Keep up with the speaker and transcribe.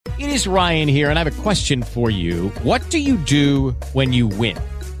It is Ryan here, and I have a question for you. What do you do when you win?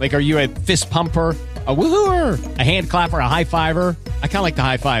 Like, are you a fist pumper, a woohooer, a hand clapper, a high fiver? I kind of like the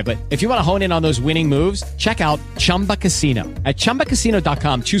high five, but if you want to hone in on those winning moves, check out Chumba Casino. At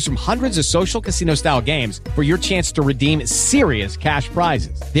ChumbaCasino.com, choose from hundreds of social casino-style games for your chance to redeem serious cash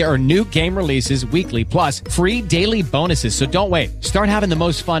prizes. There are new game releases weekly, plus free daily bonuses. So don't wait. Start having the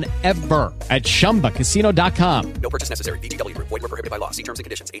most fun ever at ChumbaCasino.com. No purchase necessary. VGW Group. Void where prohibited by law. See terms and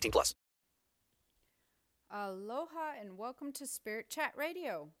conditions. 18 plus. Aloha and welcome to Spirit Chat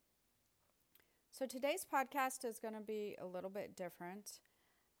Radio. So today's podcast is going to be a little bit different.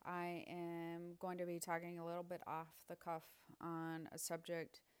 I am going to be talking a little bit off the cuff on a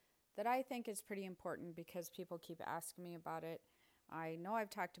subject that I think is pretty important because people keep asking me about it. I know I've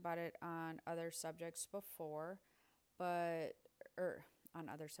talked about it on other subjects before, on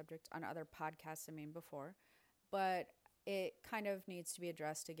other podcasts, before, but it kind of needs to be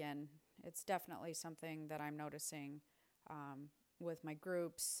addressed again. It's definitely something that I'm noticing with my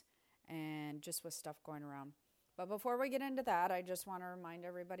groups and just with stuff going around. But before we get into that, I just want to remind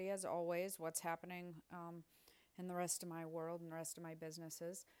everybody, as always, what's happening in the rest of my world and the rest of my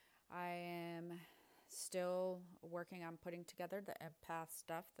businesses. I am still working on putting together the empath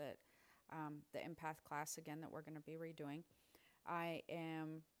stuff, that the empath class again that we're going to be redoing. I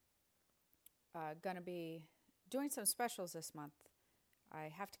am going to be doing some specials this month. I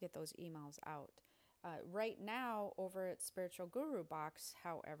have to get those emails out. Right now, over at Spiritual Guru Box,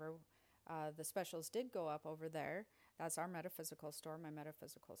 however, the specials did go up over there. That's our metaphysical store, my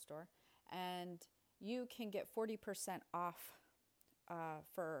metaphysical store. And you can get 40% off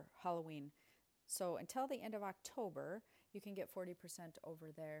for Halloween. So until the end of October, you can get 40%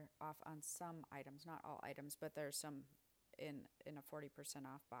 over there off on some items. Not all items, but there's some in a 40%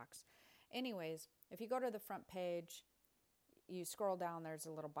 off box. Anyways, if you go to the front page, you scroll down, there's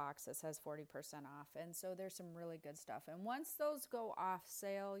a little box that says 40% off. And so there's some really good stuff. And once those go off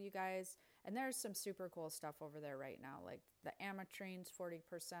sale, you guys, and there's some super cool stuff over there right now, like the Ametrine's 40%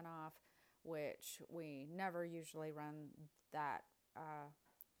 off, which we never usually run that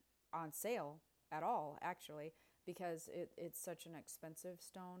on sale at all, actually, because it's such an expensive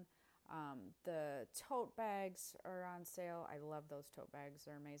stone. The tote bags are on sale. I love those tote bags.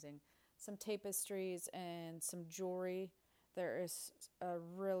 They're amazing. Some tapestries and some jewelry. There is a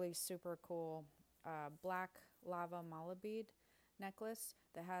really super cool black lava mala bead necklace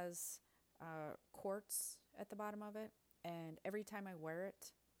that has quartz at the bottom of it. And every time I wear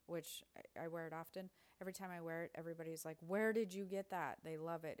it, which I wear it often, every time I wear it, everybody's like, where did you get that? They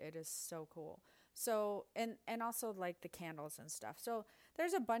love it. It is so cool. So, and also like the candles and stuff. So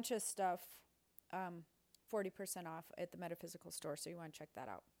there's a bunch of stuff, 40% off at the Metaphysical store. So you want to check that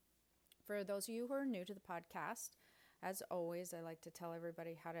out. For those of you who are new to the podcast, as always, I like to tell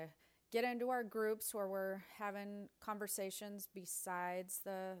everybody how to get into our groups where we're having conversations besides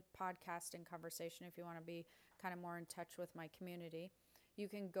the podcasting conversation. If you want to be kind of more in touch with my community, you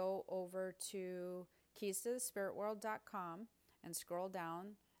can go over to keystothespiritworld.com and scroll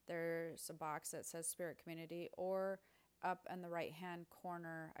down. There's a box that says Spirit Community, or up in the right-hand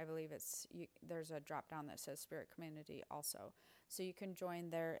corner, I believe there's a drop-down that says Spirit Community also. So you can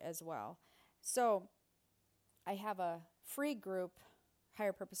join there as well. So I have a free group,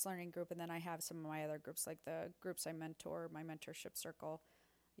 Higher Purpose Learning group, and then I have some of my other groups, like the groups I mentor, my mentorship circle.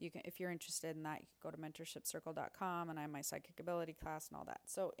 You can, if you're interested in that, you can go to mentorshipcircle.com, and I have my psychic ability class and all that.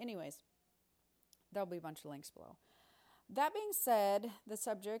 So anyways, there'll be a bunch of links below. That being said, the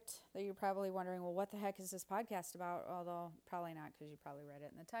subject that you're probably wondering, well, what the heck is this podcast about? Although probably not, because you probably read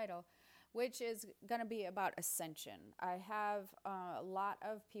it in the title, which is going to be about ascension. I have a lot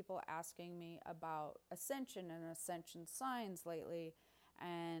of people asking me about ascension and ascension signs lately,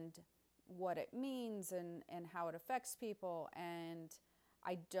 and what it means and how it affects people. And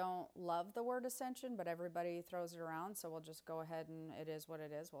I don't love the word ascension, but everybody throws it around, so we'll just go ahead and it is what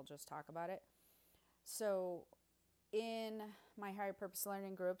it is. We'll just talk about it. So in my higher purpose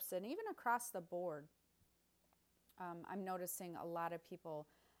learning groups, and even across the board, I'm noticing a lot of people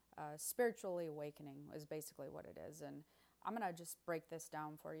spiritually awakening is basically what it is. And I'm going to just break this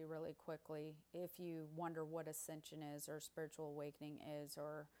down for you really quickly. If you wonder what ascension is, or spiritual awakening is,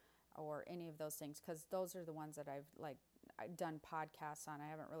 or any of those things, because those are the ones that I've done podcasts on. I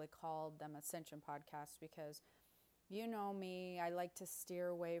haven't really called them ascension podcasts because, you know me, I like to steer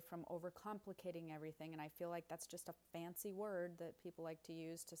away from overcomplicating everything, and I feel like that's just a fancy word that people like to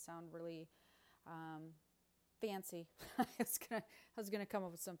use to sound really fancy. I was gonna come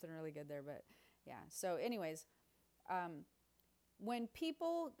up with something really good there, but yeah. So anyways, when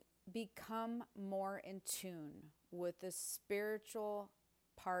people become more in tune with the spiritual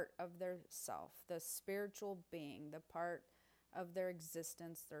part of their self, the spiritual being, the part of their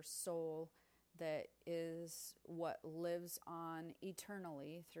existence, their soul, that is what lives on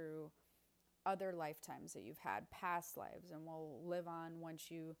eternally through other lifetimes that you've had, past lives, and will live on once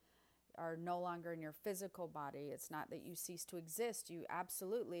you are no longer in your physical body. It's not that you cease to exist. You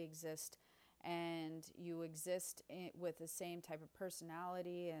absolutely exist, and you exist with the same type of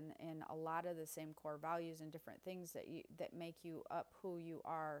personality and a lot of the same core values and different things that make you up who you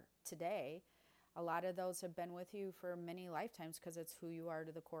are today. A lot of those have been with you for many lifetimes because it's who you are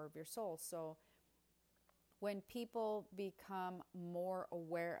to the core of your soul. So when people become more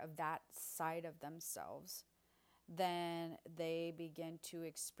aware of that side of themselves, then they begin to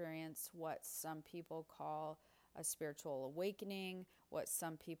experience what some people call a spiritual awakening, what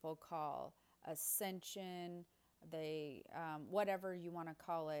some people call ascension. They, whatever you want to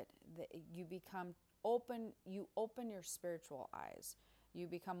call it, you become open. You open your spiritual eyes. You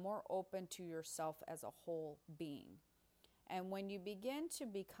become more open to yourself as a whole being. And when you begin to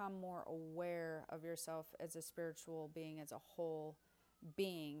become more aware of yourself as a spiritual being, as a whole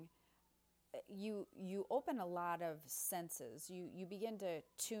being, you open a lot of senses. You begin to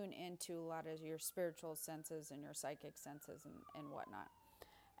tune into a lot of your spiritual senses and your psychic senses and whatnot.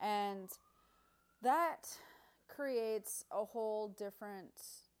 And that creates a whole different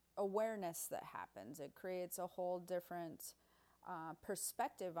awareness that happens. It creates a whole different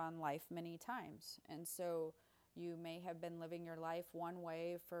perspective on life many times. And so you may have been living your life one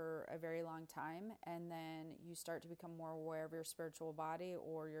way for a very long time, and then you start to become more aware of your spiritual body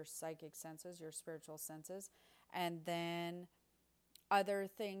or your psychic senses, your spiritual senses, and then other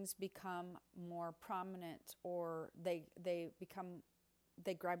things become more prominent, or they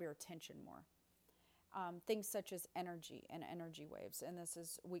grab your attention more. Things such as energy and energy waves. And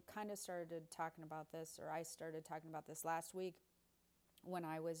we kind of started talking about this, or I started talking about this last week when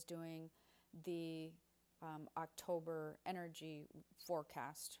I was doing the October energy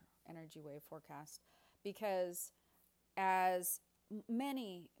wave forecast, because as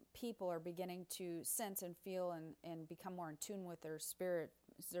many people are beginning to sense and feel and become more in tune with their spirit,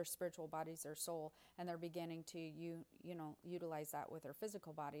 their spiritual bodies, their soul, and they're beginning to utilize that with their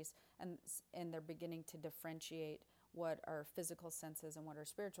physical bodies, and they're beginning to differentiate what are physical senses and what are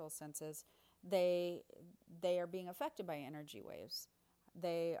spiritual senses. They are being affected by energy waves.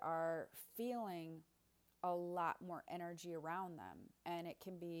 They are feeling a lot more energy around them, and it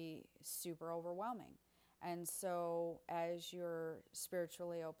can be super overwhelming. And so as you're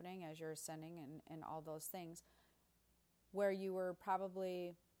spiritually opening, as you're ascending and all those things, where you were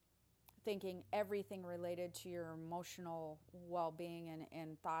probably thinking everything related to your emotional well-being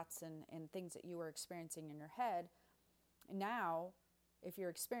and thoughts and things that you were experiencing in your head, now if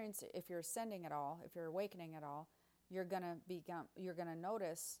you're ascending at all, if you're awakening at all, you're gonna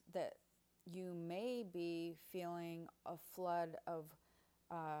notice that you may be feeling a flood of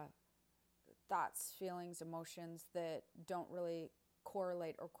thoughts, feelings, emotions that don't really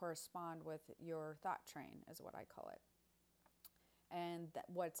correlate or correspond with your thought train, is what I call it. And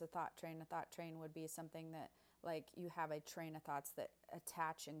what's a thought train? A thought train would be something that, like, you have a train of thoughts that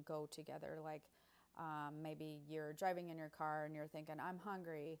attach and go together. Like maybe you're driving in your car and you're thinking, I'm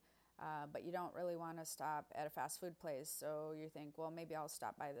hungry, but you don't really want to stop at a fast food place. So you think, well, maybe I'll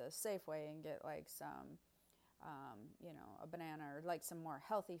stop by the Safeway and get like some, a banana or like some more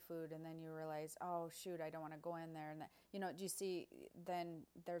healthy food. And then you realize, oh, shoot, I don't want to go in there. And do you see, then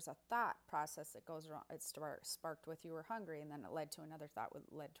there's a thought process that goes wrong. It sparked with you were hungry, and then it led to another thought,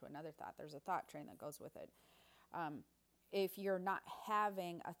 led to another thought. There's a thought train that goes with it. If you're not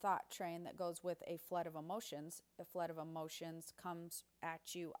having a thought train that goes with a flood of emotions comes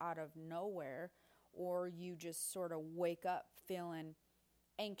at you out of nowhere, or you just sort of wake up feeling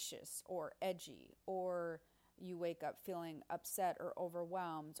anxious or edgy, or you wake up feeling upset or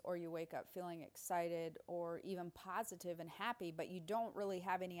overwhelmed, or you wake up feeling excited or even positive and happy, but you don't really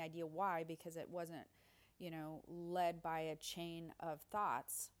have any idea why, because it wasn't, led by a chain of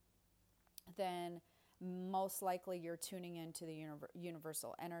thoughts, then most likely you're tuning into the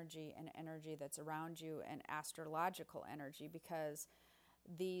universal energy and energy that's around you, and astrological energy, because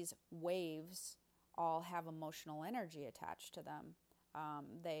these waves all have emotional energy attached to them.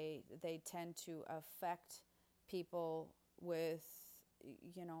 They tend to affect people with,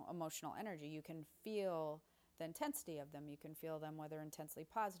 emotional energy. You can feel the intensity of them. You can feel them whether they're intensely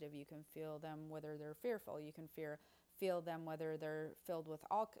positive. You can feel them whether they're fearful. You can feel them whether they're filled with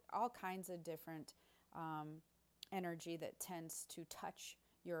all kinds of different energy that tends to touch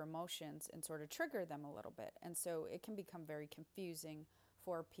your emotions and sort of trigger them a little bit. And so it can become very confusing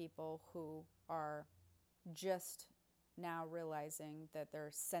for people who are just now realizing that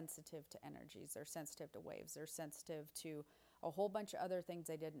they're sensitive to energies, they're sensitive to waves, they're sensitive to a whole bunch of other things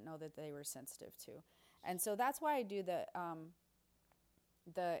they didn't know that they were sensitive to. And so that's why I do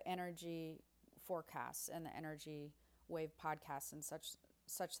the energy forecasts and the energy wave podcasts and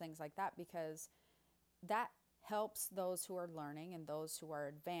such things like that, because that helps those who are learning and those who are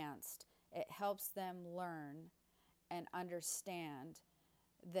advanced. It helps them learn and understand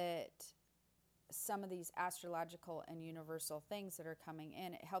that some of these astrological and universal things that are coming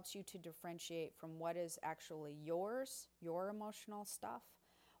in, it helps you to differentiate from what is actually yours, your emotional stuff,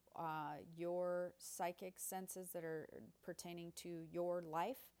 your psychic senses that are pertaining to your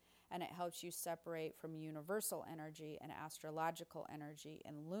life, and it helps you separate from universal energy and astrological energy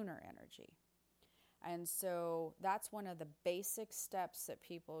and lunar energy. And so that's one of the basic steps that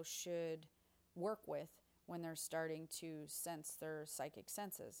people should work with when they're starting to sense their psychic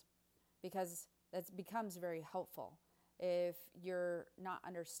senses, because that becomes very helpful. If you're not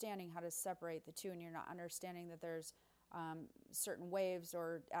understanding how to separate the two, and you're not understanding that there's certain waves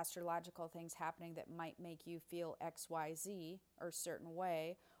or astrological things happening that might make you feel X, Y, Z or a certain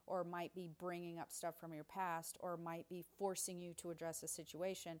way, or might be bringing up stuff from your past, or might be forcing you to address a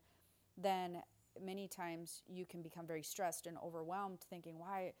situation, then many times you can become very stressed and overwhelmed, thinking,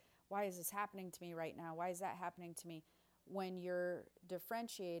 why is this happening to me right now? Why is that happening to me? When you're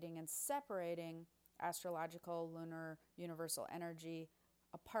differentiating and separating astrological, lunar, universal energy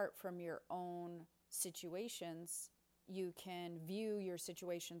apart from your own situations, you can view your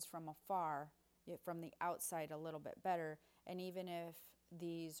situations from afar, from the outside a little bit better. And even if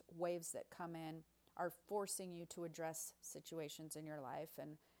these waves that come in are forcing you to address situations in your life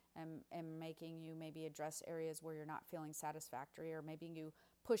and making you maybe address areas where you're not feeling satisfactory, or maybe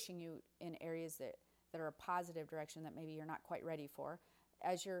pushing you in areas that are a positive direction that maybe you're not quite ready for,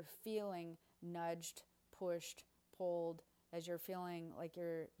 as you're feeling nudged, pushed, pulled, as you're feeling like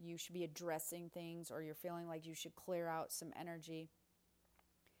you should be addressing things, or you're feeling like you should clear out some energy,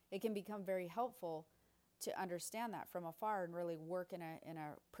 it can become very helpful to understand that from afar and really work in a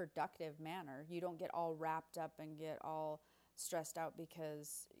productive manner. You don't get all wrapped up and get all stressed out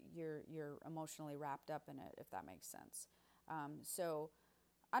because you're emotionally wrapped up in it, if that makes sense. So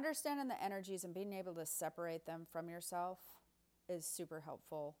understanding the energies and being able to separate them from yourself is super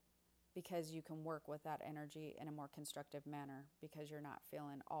helpful, because you can work with that energy in a more constructive manner, because you're not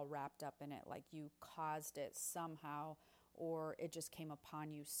feeling all wrapped up in it like you caused it somehow, or it just came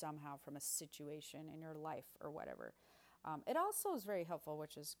upon you somehow from a situation in your life or whatever. It also is very helpful,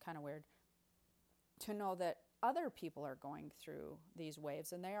 which is kind of weird, to know that other people are going through these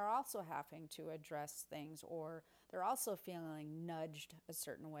waves and they are also having to address things, or they're also feeling nudged a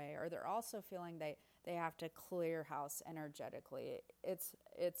certain way, or they're also feeling they have to clear house energetically.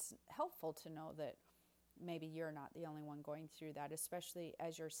 It's helpful to know that maybe you're not the only one going through that, especially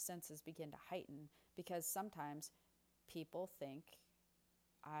as your senses begin to heighten, because sometimes people think,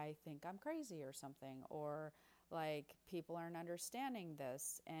 I think I'm crazy or something, or like people aren't understanding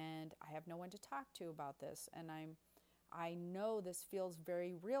this and I have no one to talk to about this, and I know this feels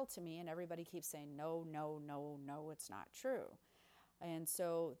very real to me, and everybody keeps saying no, it's not true. And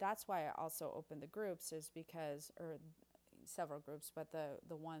so that's why I also opened the groups, is because, or several groups, but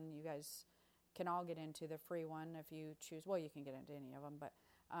the one you guys can all get into, the free one if you choose, well, you can get into any of them, but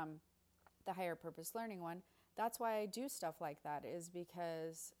the higher purpose learning one, that's why I do stuff like that, is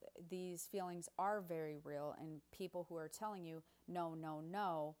because these feelings are very real, and people who are telling you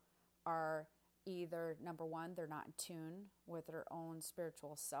no are either, number one, they're not in tune with their own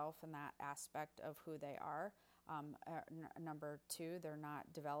spiritual self and that aspect of who they are. Number two, they're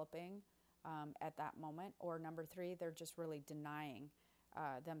not developing at that moment. Or number three, they're just really denying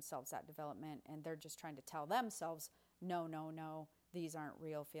themselves that development, and they're just trying to tell themselves, no, these aren't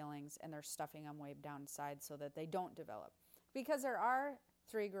real feelings, and they're stuffing them way down inside so that they don't develop. Because there are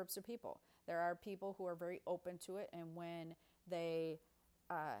three groups of people. There are people who are very open to it, and when they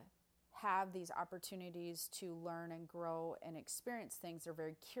have these opportunities to learn and grow and experience things, they're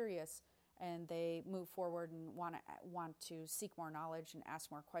very curious, and they move forward and want to seek more knowledge and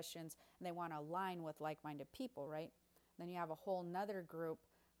ask more questions, and they want to align with like-minded people, right? Then you have a whole nother group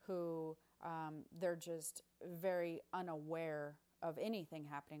who they're just very unaware of anything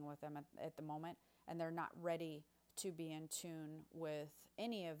happening with them at the moment, and they're not ready to be in tune with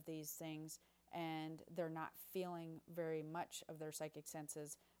any of these things, and they're not feeling very much of their psychic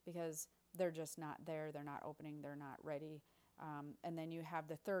senses because they're just not there, they're not opening, they're not ready. And then you have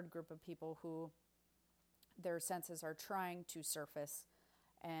the third group of people who their senses are trying to surface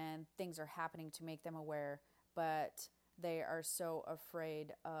and things are happening to make them aware, but they are so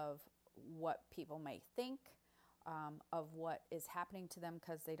afraid of what people may think, of what is happening to them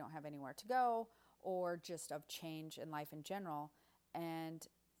because they don't have anywhere to go, or just of change in life in general. And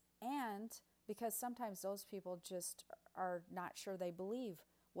because sometimes those people just are not sure they believe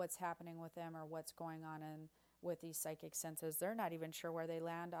what's happening with them or what's going on with these psychic senses. They're not even sure where they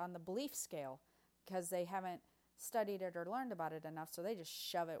land on the belief scale because they haven't studied it or learned about it enough, so they just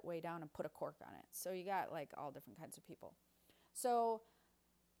shove it way down and put a cork on it. So you got like all different kinds of people. So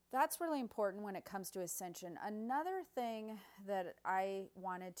that's really important when it comes to ascension. Another thing that I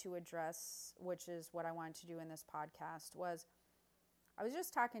wanted to address, which is what I wanted to do in this podcast, was I was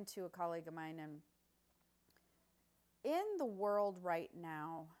just talking to a colleague of mine, and in the world right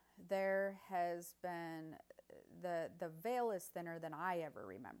now, there has been the veil is thinner than I ever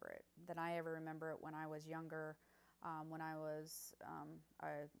remember it. When I was younger, when I was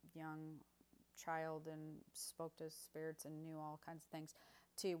a young child and spoke to spirits and knew all kinds of things,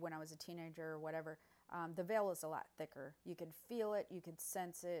 to when I was a teenager or whatever. The veil is a lot thicker. You could feel it, you could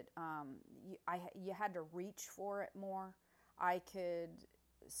sense it. You had to reach for it more. I could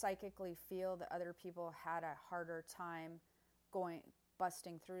psychically feel that other people had a harder time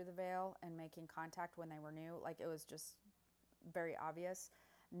busting through the veil and making contact when they were new. Like, it was just very obvious.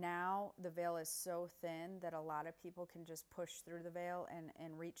 Now the veil is so thin that a lot of people can just push through the veil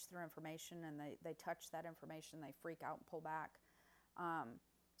and reach through information, and they touch that information, they freak out and pull back.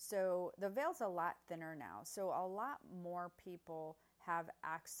 So the veil's a lot thinner now. So a lot more people have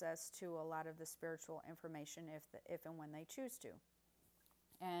access to a lot of the spiritual information if and when they choose to.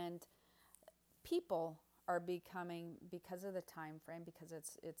 And people are becoming, because of the time frame, because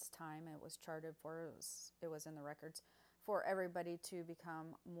it's time, it was charted for, it was in the records, for everybody to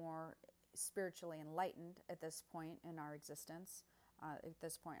become more spiritually enlightened at this point in our existence, at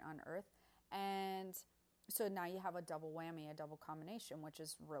this point on Earth. And so now you have a double whammy, a double combination, which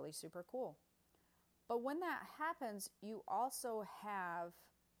is really super cool. But when that happens, you also have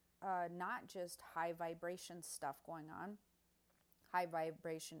not just high vibration stuff going on, high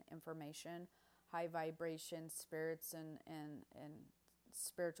vibration information, high vibration spirits and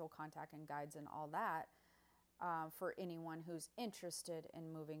spiritual contact and guides and all that, for anyone who's interested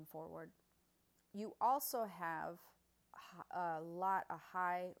in moving forward. You also have a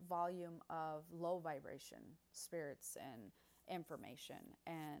high volume of low vibration spirits and information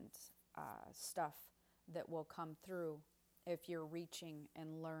and stuff that will come through if you're reaching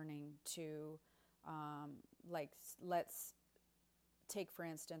and learning to, let's take, for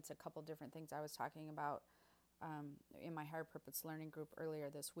instance, a couple different things I was talking about in my Higher Purpose Learning Group earlier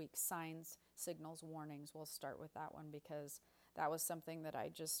this week. Signs, signals, warnings. We'll start with that one because that was something that I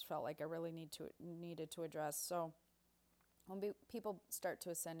just felt like I really needed to address. So when people start to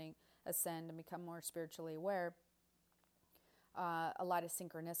ascend and become more spiritually aware, a lot of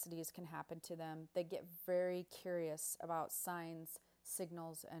synchronicities can happen to them. They get very curious about signs,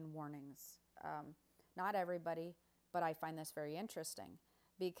 signals, and warnings. Not everybody, but I find this very interesting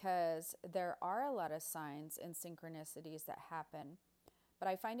because there are a lot of signs and synchronicities that happen. But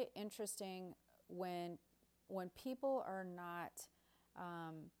I find it interesting when people are not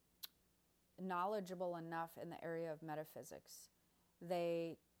knowledgeable enough in the area of metaphysics.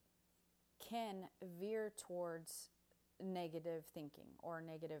 They can veer towards negative thinking or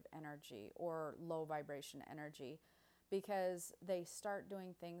negative energy or low vibration energy because they start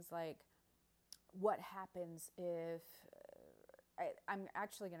doing things like, what happens if, I'm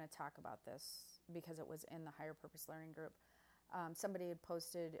actually going to talk about this because it was in the Higher Purpose Learning Group. Somebody had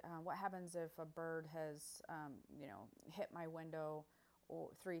posted, what happens if a bird has, hit my window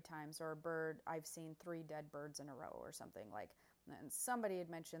 3 times, or a bird, I've seen 3 dead birds in a row or something like, and somebody had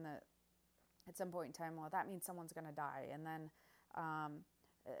mentioned that at some point in time, well, that means someone's going to die. And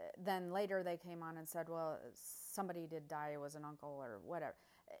then later they came on and said, well, somebody did die. It was an uncle or whatever.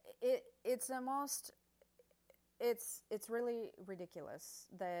 It's really ridiculous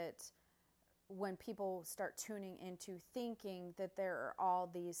that when people start tuning into thinking that there are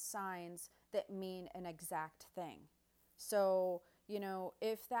all these signs that mean an exact thing. So,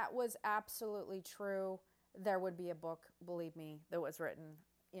 if that was absolutely true, there would be a book, believe me, that was written,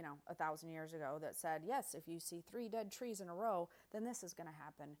 1,000 years ago that said, yes, if you see 3 dead trees in a row, then this is going to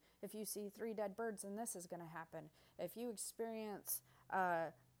happen. If you see 3 dead birds, then this is going to happen. If you experience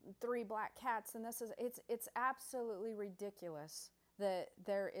 3 black cats, then it's absolutely ridiculous that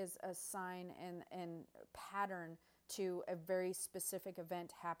there is a sign and pattern to a very specific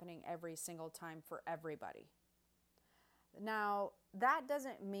event happening every single time for everybody. Now, that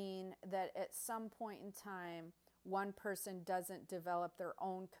doesn't mean that at some point in time, one person doesn't develop their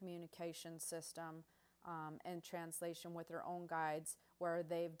own communication system and translation with their own guides where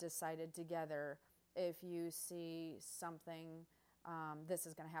they've decided together if you see something, this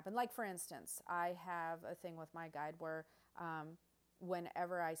is going to happen. Like, for instance, I have a thing with my guide where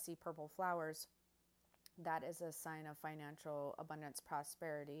whenever I see purple flowers, that is a sign of financial abundance,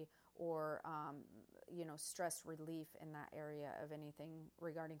 prosperity, or stress relief in that area of anything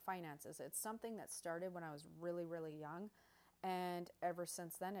regarding finances. It's something that started when I was really, really young, and ever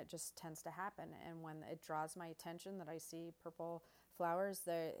since then it just tends to happen. And when it draws my attention that I see purple flowers,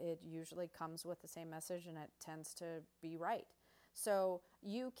 that it usually comes with the same message, and it tends to be right. So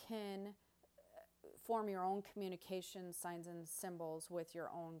you can form your own communication signs and symbols with your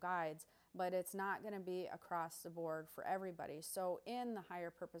own guides, but it's not going to be across the board for everybody. So in the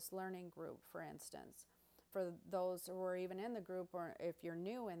higher purpose learning group, for instance, for those who are even in the group, or if you're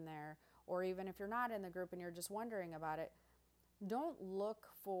new in there, or even if you're not in the group and you're just wondering about it, don't look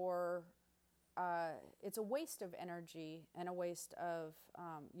for, it's a waste of energy and a waste of,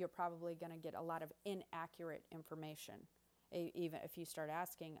 you're probably going to get a lot of inaccurate information, even if you start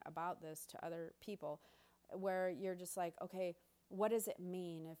asking about this to other people, where you're just like, okay, what does it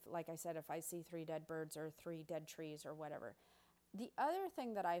mean if, like I said, if I see 3 dead birds or 3 dead trees or whatever? The other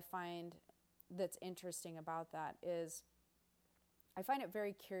thing that I find that's interesting about that is I find it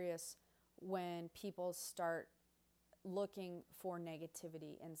very curious when people start looking for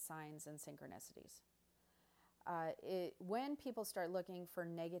negativity in signs and synchronicities. When people start looking for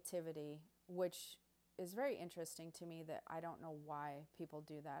negativity, which is very interesting to me, that I don't know why people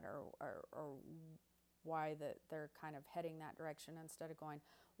do that, or why that they're kind of heading that direction instead of going,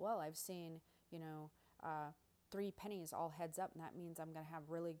 well, I've seen, 3 pennies all heads up, and that means I'm going to have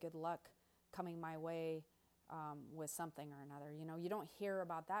really good luck coming my way with something or another. You don't hear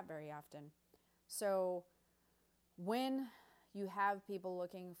about that very often. So when you have people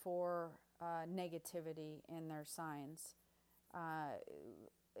looking for negativity in their signs,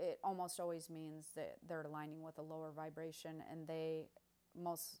 it almost always means that they're aligning with a lower vibration, and they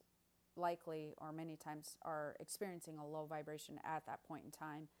most likely, or many times, are experiencing a low vibration at that point in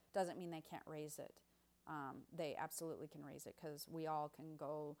time. Doesn't mean they can't raise it. They absolutely can raise it, because we all can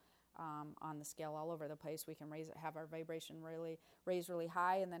go on the scale all over the place. We can raise it, have our vibration raised really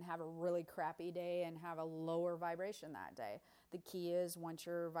high, and then have a really crappy day and have a lower vibration that day. The key is, once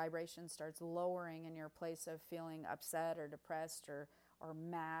your vibration starts lowering in your place of feeling upset or depressed or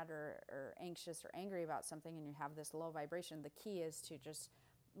mad or anxious or angry about something, and you have this low vibration, the key is to just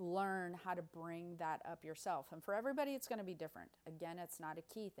learn how to bring that up yourself. And for everybody, it's going to be different. Again, it's not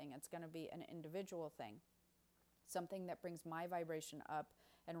a key thing. It's going to be an individual thing. Something that brings my vibration up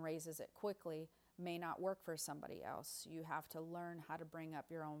and raises it quickly may not work for somebody else. You have to learn how to bring up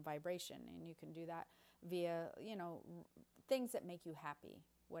your own vibration, and you can do that via, things that make you happy.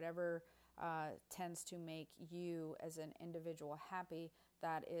 Whatever tends to make you as an individual happy,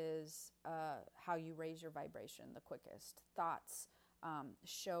 that is how you raise your vibration the quickest. Thoughts,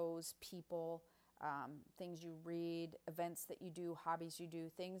 shows, people, things you read, events that you do, hobbies you do,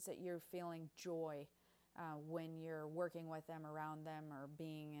 things that you're feeling joy when you're working with them, around them, or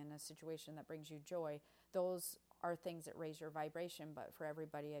being in a situation that brings you joy. Those are things that raise your vibration, but for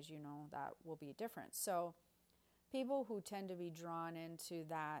everybody, as you know, that will be different. So people who tend to be drawn into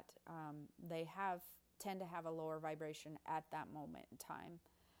that, they tend to have a lower vibration at that moment in time.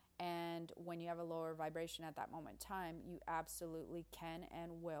 And when you have a lower vibration at that moment in time, you absolutely can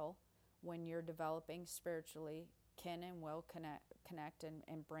and will, when you're developing spiritually, can and will connect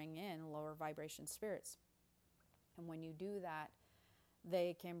and bring in lower vibration spirits. And when you do that,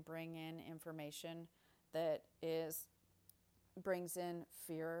 they can bring in information that brings in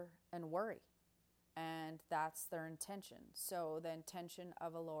fear and worry. And that's their intention. So the intention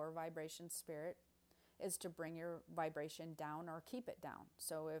of a lower vibration spirit is to bring your vibration down or keep it down.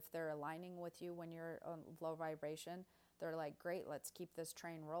 So if they're aligning with you when you're on low vibration, they're like, great, let's keep this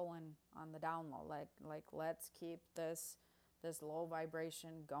train rolling on the down low. Like let's keep this low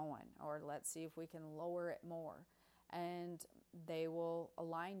vibration going, or let's see if we can lower it more. And they will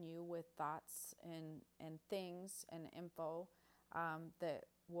align you with thoughts and things and info that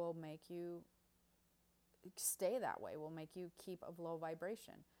will make you stay that way, will make you keep a low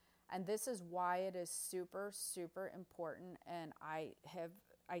vibration. And this is why it is super, super important. And I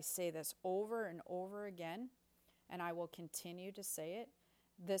say this over and over again, and I will continue to say it.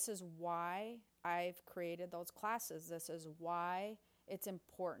 This is why I've created those classes. This is why it's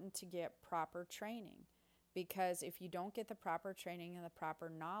important to get proper training. Because if you don't get the proper training and the proper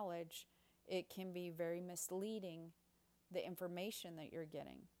knowledge, it can be very misleading, the information that you're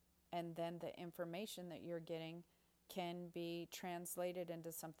getting. And then the information that you're getting can be translated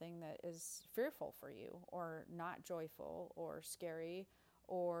into something that is fearful for you, or not joyful, or scary,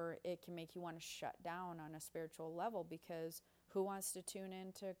 or it can make you want to shut down on a spiritual level, because who wants to tune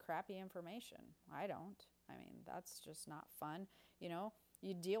into crappy information? I don't. I mean, that's just not fun.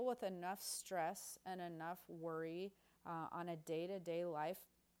 You deal with enough stress and enough worry on a day-to-day life,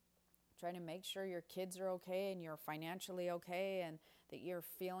 trying to make sure your kids are okay and you're financially okay and that you're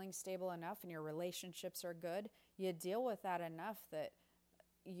feeling stable enough and your relationships are good. You deal with that enough that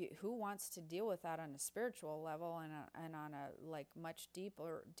who wants to deal with that on a spiritual level and on a much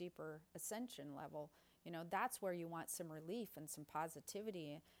deeper ascension level? That's where you want some relief and some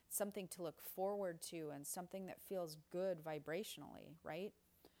positivity, something to look forward to, and something that feels good vibrationally, right?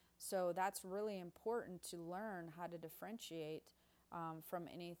 So that's really important to learn how to differentiate from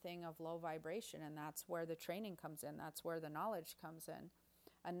anything of low vibration, and that's where the training comes in. That's where the knowledge comes in.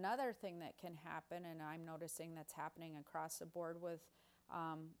 Another thing that can happen, and I'm noticing that's happening across the board with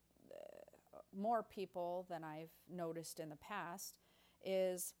more people than I've noticed in the past,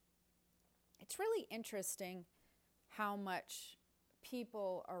 is it's really interesting how much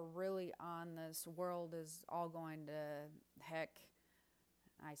people are really on this world is all going to heck.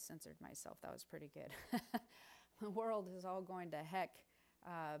 I censored myself. That was pretty good. The world is all going to heck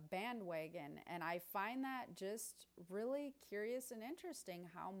bandwagon. And I find that just really curious and interesting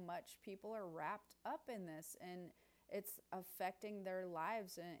how much people are wrapped up in this. And it's affecting their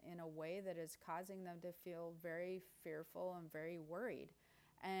lives in a way that is causing them to feel very fearful and very worried.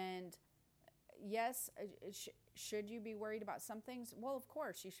 And yes, should you be worried about some things? Well, of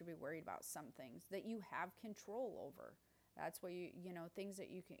course you should be worried about some things that you have control over. That's where things that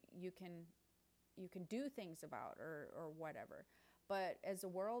you can do things about or whatever. But as a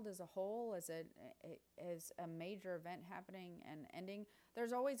world as a whole, as a major event happening and ending,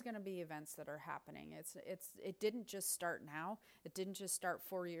 there's always going to be events that are happening. It didn't just start now. It didn't just start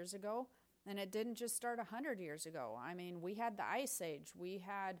 4 years ago, and it didn't just start 100 years ago. I mean, we had the Ice Age. We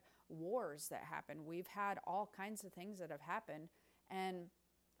had wars that happened. We've had all kinds of things that have happened. And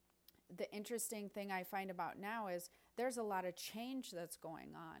the interesting thing I find about now is there's a lot of change that's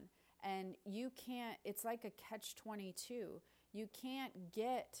going on. And it's like a catch-22. You can't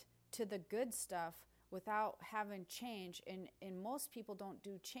get to the good stuff without having change. And most people don't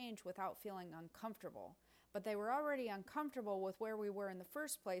do change without feeling uncomfortable. But they were already uncomfortable with where we were in the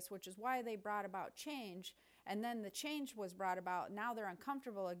first place, which is why they brought about change. And then the change was brought about. Now they're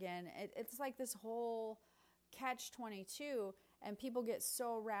uncomfortable again. It's like this whole catch-22. And people get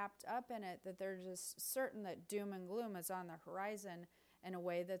so wrapped up in it that they're just certain that doom and gloom is on the horizon in a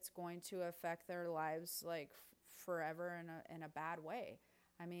way that's going to affect their lives forever in a bad way.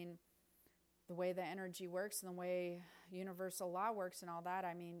 I mean, the way the energy works and the way universal law works and all that,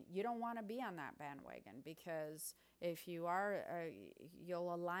 I mean, you don't want to be on that bandwagon, because if you are,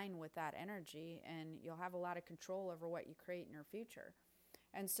 you'll align with that energy and you'll have a lot of control over what you create in your future.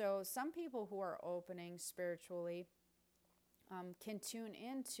 And so some people who are opening spiritually can tune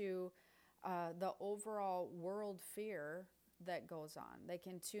into the overall world fear that goes on. They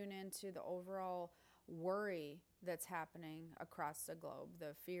can tune into the overall worry that's happening across the globe,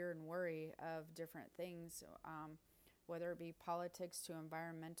 the fear and worry of different things, whether it be politics to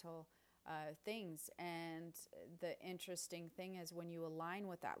environmental things. And the interesting thing is when you align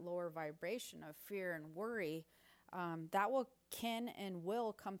with that lower vibration of fear and worry, that can and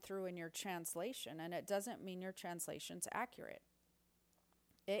will come through in your translation. And it doesn't mean your translation's accurate.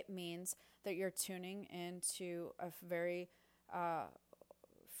 It means that you're tuning into a very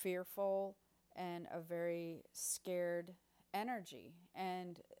fearful and a very scared energy.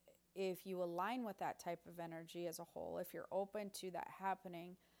 And if you align with that type of energy as a whole, if you're open to that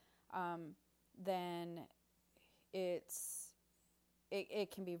happening, then it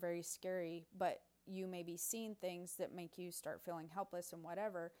can be very scary, but you may be seeing things that make you start feeling helpless and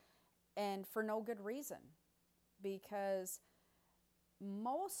whatever, and for no good reason. Because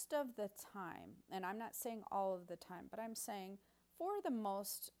most of the time, and I'm not saying all of the time, but I'm saying for the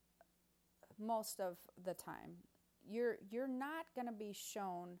most of the time, you're not going to be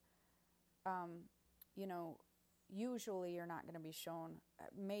shown, usually you're not going to be shown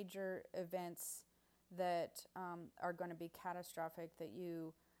major events that are going to be catastrophic, that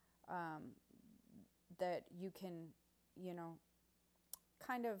you can,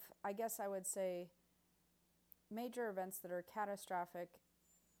 kind of, I guess I would say, major events that are catastrophic.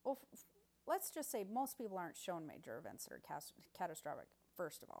 Well, let's just say most people aren't shown major events that are catastrophic,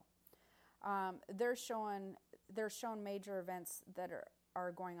 first of all. They're shown major events that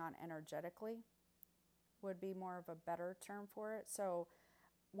are going on energetically, would be more of a better term for it. So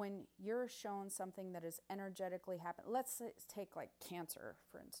when you're shown something that is energetically happening, let's take like cancer,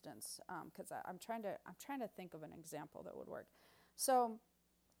 for instance, because I'm trying to think of an example that would work. So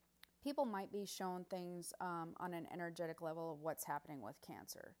people might be shown things on an energetic level of what's happening with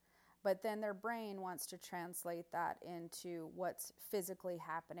cancer. But then their brain wants to translate that into what's physically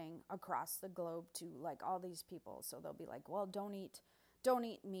happening across the globe to like all these people. So they'll be like, well, don't eat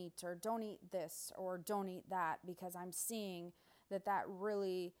meat, or don't eat this, or don't eat that, because I'm seeing that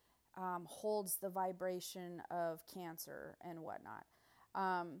really holds the vibration of cancer and whatnot.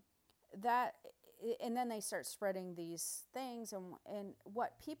 And then they start spreading these things. And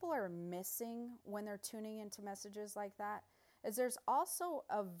what people are missing when they're tuning into messages like that is there's also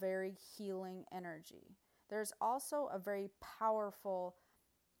a very healing energy. There's also a very powerful,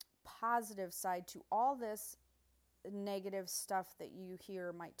 positive side to all this negative stuff that you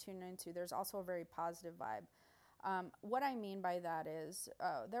hear might tune into. There's also a very positive vibe. What I mean by that is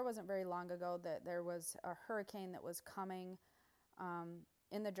there wasn't very long ago that there was a hurricane that was coming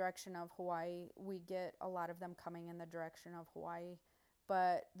in the direction of Hawaii. We get a lot of them coming in the direction of Hawaii.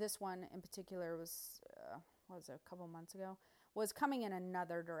 But this one in particular was, a couple months ago, was coming in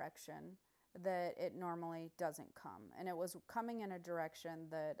another direction that it normally doesn't come. And it was coming in a direction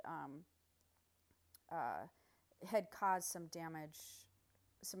that had caused some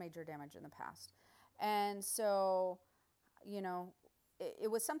major damage in the past. And so, it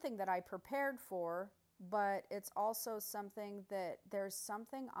was something that I prepared for, but it's also something that there's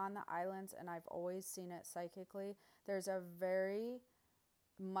something on the islands, and I've always seen it psychically. There's a very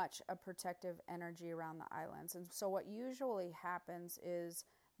much a protective energy around the islands. And so what usually happens is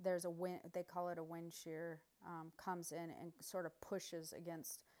there's a wind, they call it a wind shear, comes in and sort of pushes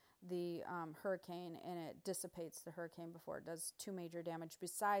against the hurricane, and it dissipates the hurricane before it does too major damage,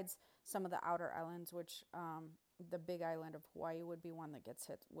 besides some of the outer islands, which the big island of Hawaii would be one that gets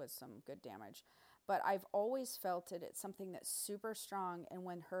hit with some good damage. But I've always felt it. It's something that's super strong, and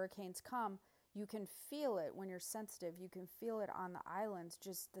when hurricanes come, you can feel it. When you're sensitive, you can feel it on the islands.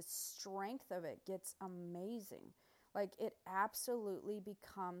 Just the strength of it gets amazing. Like, it absolutely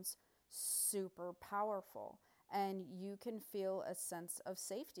becomes super powerful, and you can feel a sense of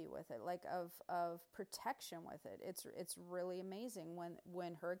safety with it, like of protection with it. It's really amazing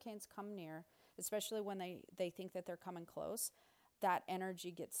when hurricanes come near, especially when they think that they're coming close. That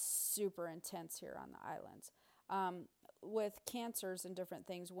energy gets super intense here on the islands. With cancers and different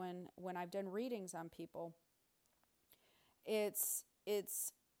things, when I've done readings on people, it's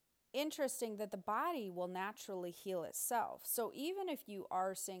interesting that the body will naturally heal itself. So even if you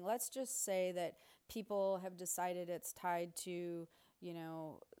are seeing, let's just say that people have decided it's tied to,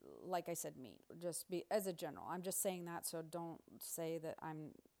 like I said, meat, just be as a general. I'm just saying that, so don't say that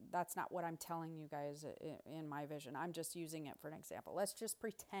that's not what I'm telling you guys in my vision. I'm just using it for an example. Let's just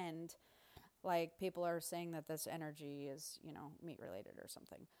pretend like people are saying that this energy is, meat related or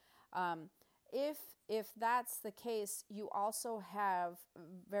something. If that's the case, you also have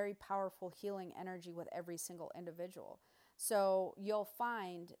very powerful healing energy with every single individual. So you'll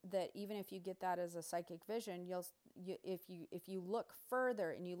find that even if you get that as a psychic vision, if you look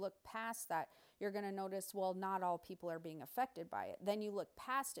further and you look past that, you're going to notice, well, not all people are being affected by it. Then you look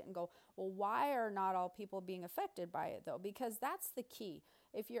past it and go, well, why are not all people being affected by it though? Because that's the key.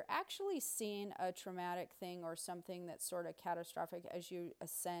 If you're actually seeing a traumatic thing or something that's sort of catastrophic as you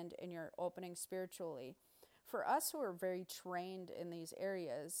ascend and you're opening spiritually, for us who are very trained in these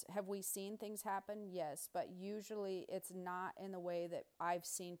areas, have we seen things happen? Yes, but usually it's not in the way that I've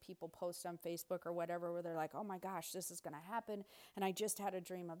seen people post on Facebook or whatever, where they're like, oh my gosh, this is going to happen, and I just had a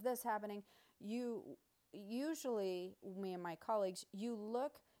dream of this happening. Usually, me and my colleagues, you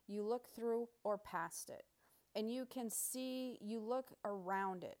look through or past it, and you can see, you look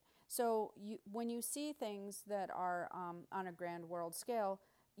around it. So when you see things that are on a grand world scale,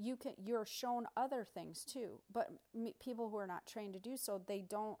 you're shown other things too. But people who are not trained to do so, they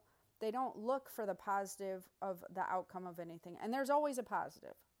don't look for the positive of the outcome of anything. And there's always a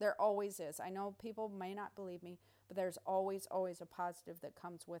positive. There always is. I know people may not believe me, but there's always a positive that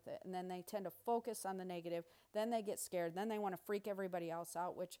comes with it. And then they tend to focus on the negative. Then they get scared. Then they want to freak everybody else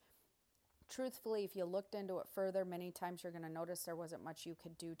out, which truthfully, if you looked into it further, many times you're going to notice there wasn't much you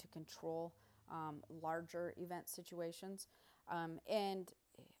could do to control larger event situations. And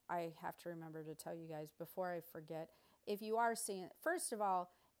I have to remember to tell you guys before I forget, if you are seeing, first of all,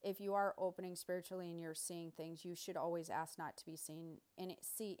 if you are opening spiritually and you're seeing things, you should always ask not to be seen and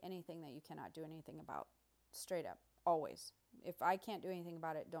see anything that you cannot do anything about. Straight up, always. If I can't do anything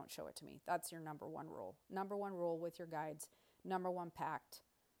about it, don't show it to me. That's your number one rule. Number one rule with your guides. Number one pact.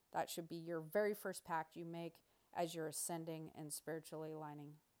 That should be your very first pact you make as you're ascending and spiritually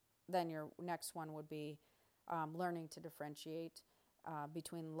aligning. Then your next one would be learning to differentiate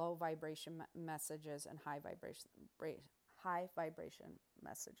between low vibration messages and high vibration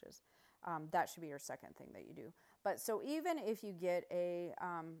messages. That should be your second thing that you do. But so even if you get a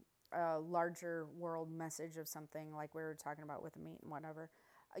larger world message of something like we were talking about with the meat and whatever,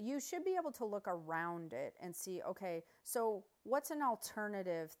 you should be able to look around it and see, okay, so what's an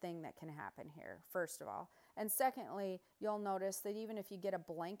alternative thing that can happen here, first of all? And secondly, you'll notice that even if you get a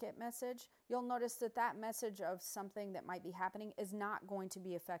blanket message, you'll notice that that message of something that might be happening is not going to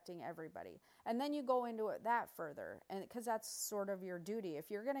be affecting everybody. And then you go into it that further, and because that's sort of your duty. If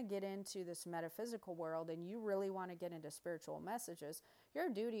you're going to get into this metaphysical world and you really want to get into spiritual messages, your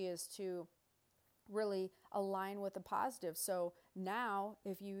duty is to really align with the positive. So now,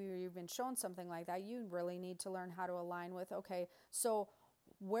 if you've been shown something like that, you really need to learn how to align with, okay, so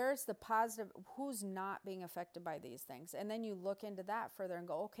where's the positive, who's not being affected by these things? And then you look into that further and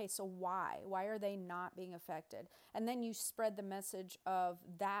go, okay, so why are they not being affected? And then you spread the message of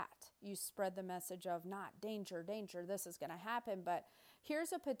that. You spread the message of not danger, this is going to happen, but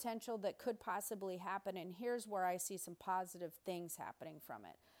here's a potential that could possibly happen, and here's where I see some positive things happening from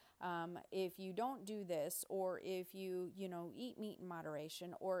it. If you don't do this, or if you eat meat in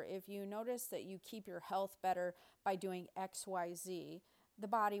moderation, or if you notice that you keep your health better by doing X, Y, Z, the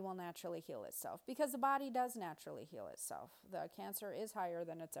body will naturally heal itself, because the body does naturally heal itself. The cancer is higher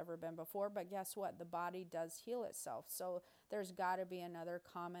than it's ever been before, but guess what? The body does heal itself. So there's got to be another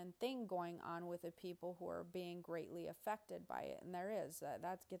common thing going on with the people who are being greatly affected by it. And there is.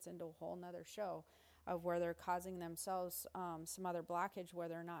 That gets into a whole nother show of where they're causing themselves some other blockage where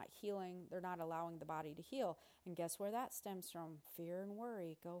they're not healing, they're not allowing the body to heal. And guess where that stems from? Fear and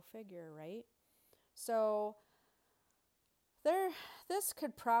worry. Go figure, right? So this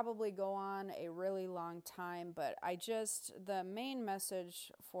could probably go on a really long time, but the main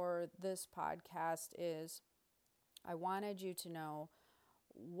message for this podcast is I wanted you to know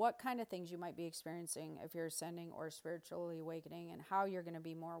what kind of things you might be experiencing if you're ascending or spiritually awakening, and how you're going to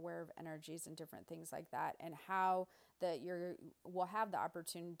be more aware of energies and different things like that, and how that will have the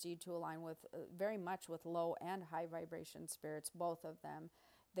opportunity to align with very much with low and high vibration spirits, both of them,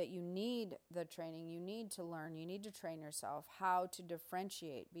 that you need the training, you need to learn, you need to train yourself how to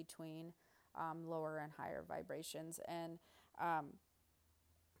differentiate between lower and higher vibrations. And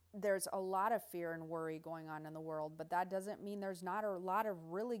there's a lot of fear and worry going on in the world, but that doesn't mean there's not a lot of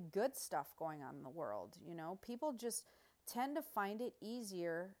really good stuff going on in the world. People just tend to find it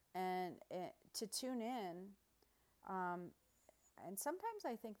easier and to tune in. And sometimes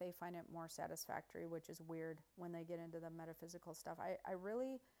I think they find it more satisfactory, which is weird when they get into the metaphysical stuff. I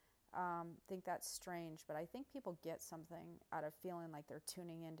really think that's strange, but I think people get something out of feeling like they're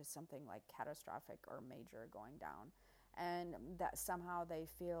tuning into something like catastrophic or major going down. And that somehow they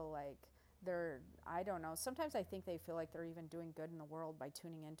feel like I don't know, sometimes I think they feel like they're even doing good in the world by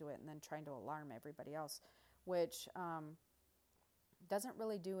tuning into it and then trying to alarm everybody else, which doesn't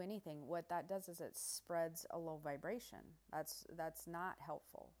really do anything. What that does is it spreads a low vibration. That's not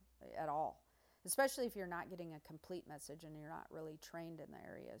helpful at all, especially if you're not getting a complete message and you're not really trained in the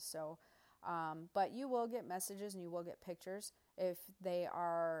area. So, but you will get messages and you will get pictures. If they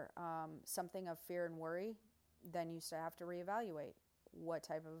are something of fear and worry, then you still have to reevaluate what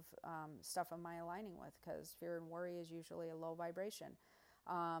type of stuff am I aligning with, because fear and worry is usually a low vibration.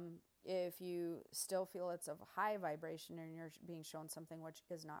 If you still feel it's of high vibration and you're being shown something, which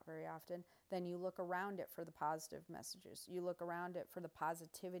is not very often, then you look around it for the positive messages. You look around it for the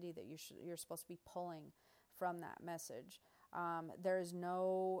positivity that you're supposed to be pulling from that message.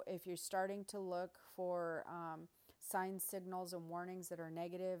 If you're starting to look for signs, signals, and warnings that are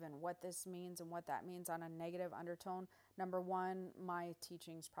negative, and what this means and what that means on a negative undertone, number one, my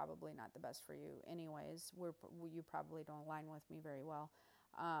teaching's probably not the best for you anyways. You probably don't align with me very well.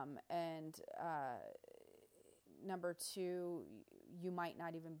 And number two, you might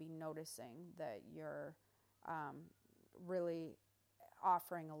not even be noticing that you're really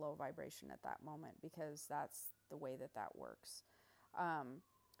offering a low vibration at that moment, because that's the way that works.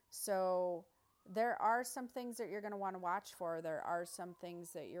 So there are some things that you're going to want to watch for. There are some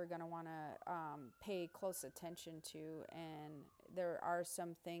things that you're going to want to pay close attention to, and there are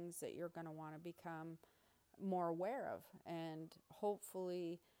some things that you're going to want to become more aware of. And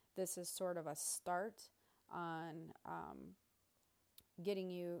hopefully this is sort of a start on giving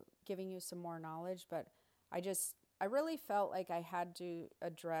you some more knowledge. But I really felt like I had to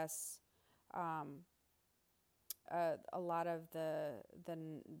address a lot of the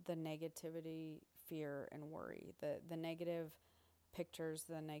negativity, fear, and worry, the negative pictures,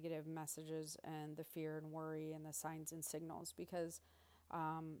 the negative messages, and the fear and worry, and the signs and signals, because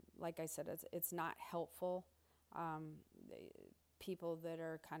like I said, it's not helpful. People that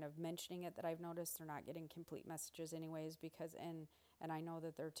are kind of mentioning it, that I've noticed, they're not getting complete messages anyways, because and I know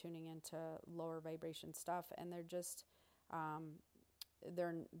that they're tuning into lower vibration stuff, and they're just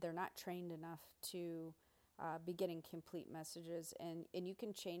they're not trained enough to be getting complete messages, and you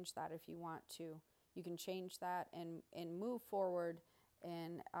can change that if you want to. You can change that and move forward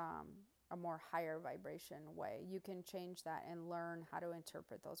in a more higher vibration way. You can change that and learn how to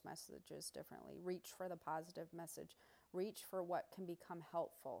interpret those messages differently. Reach for the positive message. Reach for what can become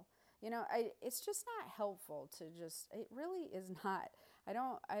helpful. It's just not helpful to just, it really is not. I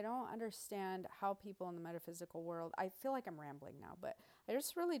don't understand how people in the metaphysical world, I feel like I'm rambling now, but I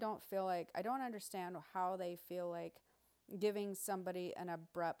just really don't feel like, I don't understand how they feel like giving somebody an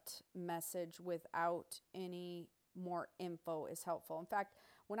abrupt message without any more info is helpful. In fact,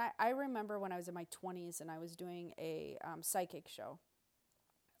 when I remember when I was in my 20s and I was doing a psychic show,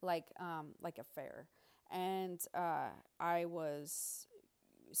 like a fair, and I was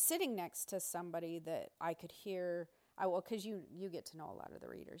sitting next to somebody that I could hear, because you get to know a lot of the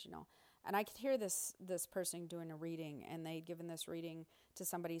readers, and I could hear this person doing a reading, and they'd given this reading to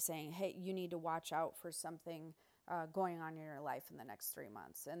somebody saying, hey, you need to watch out for something going on in your life in the next 3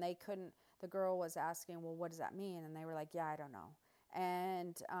 months. And the girl was asking, well, what does that mean? And they were like, yeah, I don't know.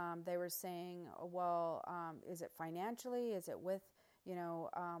 And they were saying, well, is it financially? Is it with,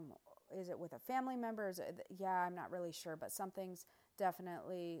 is it with a family member? Yeah, I'm not really sure, but something's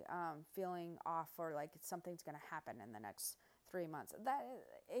definitely feeling off, or like something's going to happen in the next 3 months.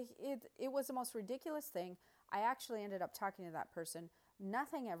 It was the most ridiculous thing. I actually ended up talking to that person.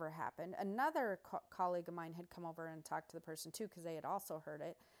 Nothing ever happened. Another colleague of mine had come over and talked to the person too, because they had also heard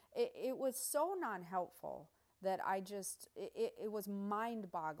it. It was so non-helpful that it was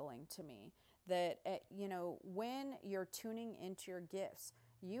mind-boggling to me that, when you're tuning into your gifts,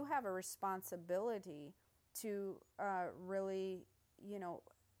 you have a responsibility to really,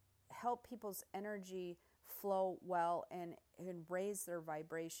 help people's energy flow well and raise their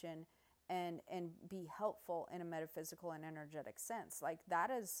vibration and be helpful in a metaphysical and energetic sense. Like,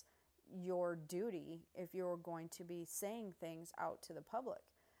 that is your duty if you're going to be saying things out to the public.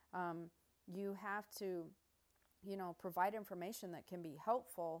 You have to, provide information that can be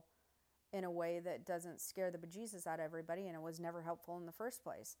helpful in a way that doesn't scare the bejesus out of everybody, and it was never helpful in the first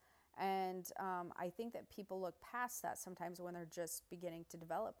place. And I think that people look past that sometimes when they're just beginning to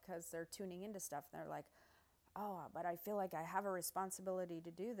develop, because they're tuning into stuff and they're like, oh, but I feel like I have a responsibility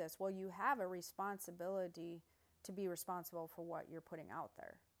to do this. Well, you have a responsibility to be responsible for what you're putting out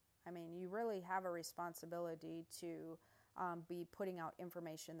there. I mean, you really have a responsibility to be putting out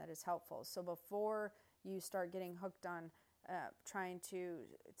information that is helpful. So before you start getting hooked on trying to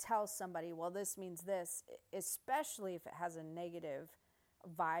tell somebody, well, this means this, especially if it has a negative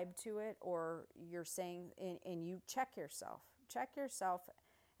vibe to it, or you're saying, and you check yourself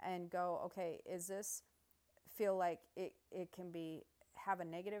and go, okay, is this feel like it can have a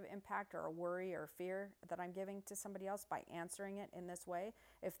negative impact or a worry or fear that I'm giving to somebody else by answering it in this way?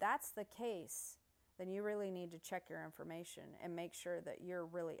 If that's the case, then you really need to check your information and make sure that you're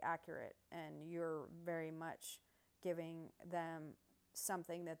really accurate and you're very much giving them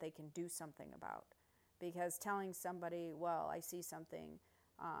something that they can do something about. Because telling somebody, well, I see something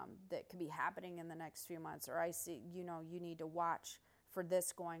that could be happening in the next few months, or I see, you need to watch for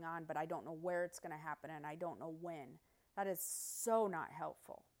this going on, but I don't know where it's going to happen and I don't know when. That is so not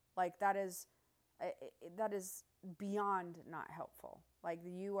helpful. Like, that is beyond not helpful. Like,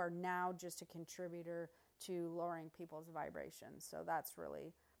 you are now just a contributor to lowering people's vibrations. So that's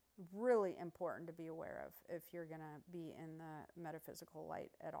really, really important to be aware of if you're going to be in the metaphysical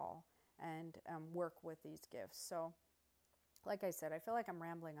light at all and work with these gifts. So like I said, I feel like I'm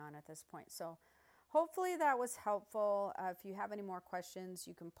rambling on at this point. So hopefully that was helpful. If you have any more questions,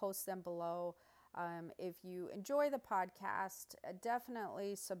 you can post them below. If you enjoy the podcast,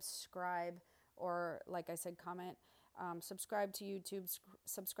 definitely subscribe, or like I said, comment. Subscribe to YouTube,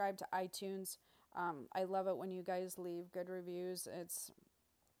 subscribe to iTunes. I love it when you guys leave good reviews.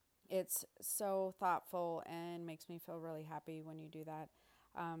 It's so thoughtful and makes me feel really happy when you do that.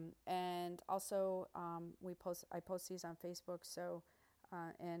 And also, I post these on Facebook, so,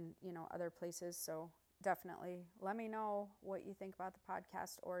 and, other places. So definitely let me know what you think about the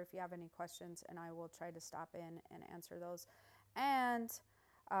podcast, or if you have any questions, and I will try to stop in and answer those. And,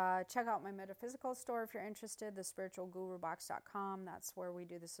 check out my metaphysical store if you're interested, thespiritualgurubox.com. That's where we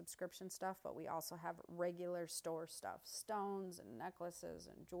do the subscription stuff, but we also have regular store stuff, stones and necklaces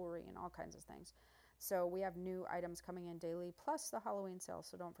and jewelry and all kinds of things. So we have new items coming in daily, plus the Halloween sale.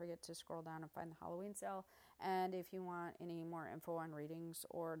 So don't forget to scroll down and find the Halloween sale. And if you want any more info on readings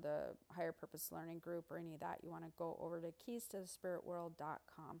or the Higher Purpose Learning Group or any of that, you want to go over to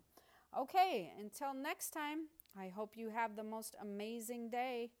keystothespiritworld.com. Okay, until next time, I hope you have the most amazing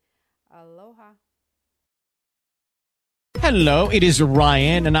day. Aloha. Hello, it is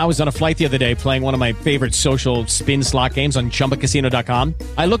Ryan, and I was on a flight the other day playing one of my favorite social spin slot games on ChumbaCasino.com.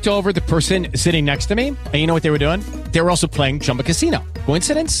 I looked over the person sitting next to me, and you know what they were doing? They were also playing Chumba Casino.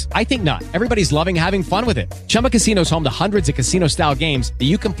 Coincidence? I think not. Everybody's loving having fun with it. Chumba Casino is home to hundreds of casino-style games that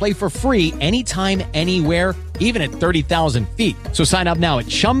you can play for free anytime, anywhere, even at 30,000 feet. So sign up now at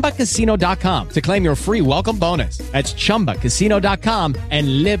ChumbaCasino.com to claim your free welcome bonus. That's ChumbaCasino.com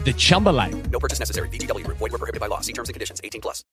and live the Chumba life. No purchase necessary. VGW Group. Void where prohibited by law. See terms and conditions. 18+.